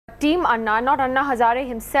Team Anna, not Anna Hazare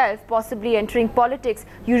himself, possibly entering politics,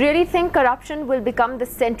 you really think corruption will become the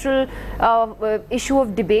central issue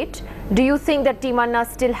of debate? Do you think that Team Anna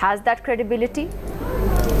still has that credibility?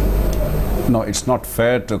 No, it's not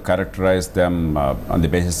fair to characterize them on the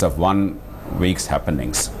basis of 1 week's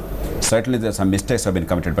happenings. Certainly there some mistakes have been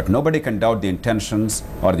committed, but nobody can doubt the intentions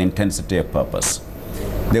or the intensity of purpose.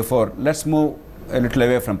 Therefore, let's move a little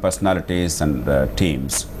away from personalities and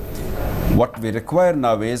teams. What we require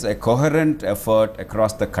now is a coherent effort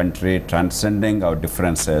across the country, transcending our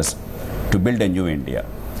differences, to build a new India.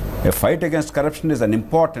 A fight against corruption is an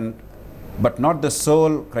important, but not the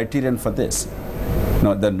sole criterion for this.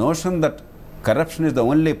 No, the notion that corruption is the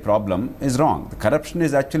only problem is wrong. The corruption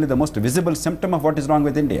is actually the most visible symptom of what is wrong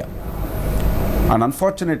with India. And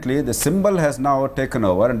unfortunately, the symbol has now taken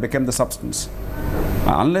over and become the substance.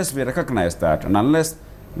 Unless we recognize that, and unless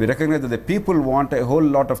we recognize that the people want a whole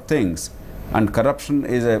lot of things, and corruption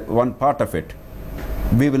is one part of it,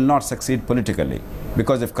 we will not succeed politically.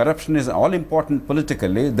 Because if corruption is all important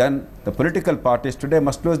politically, then the political parties today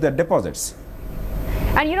must close their deposits.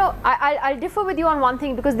 And you know, I'll differ with you on one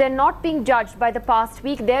thing, because they're not being judged by the past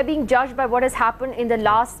week. They're being judged by what has happened in the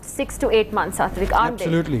last 6 to 8 months, Satvik, aren't they?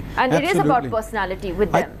 Absolutely. And it is about personality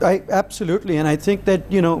with them. Absolutely. And I think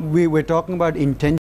that, you know, we're talking about intention.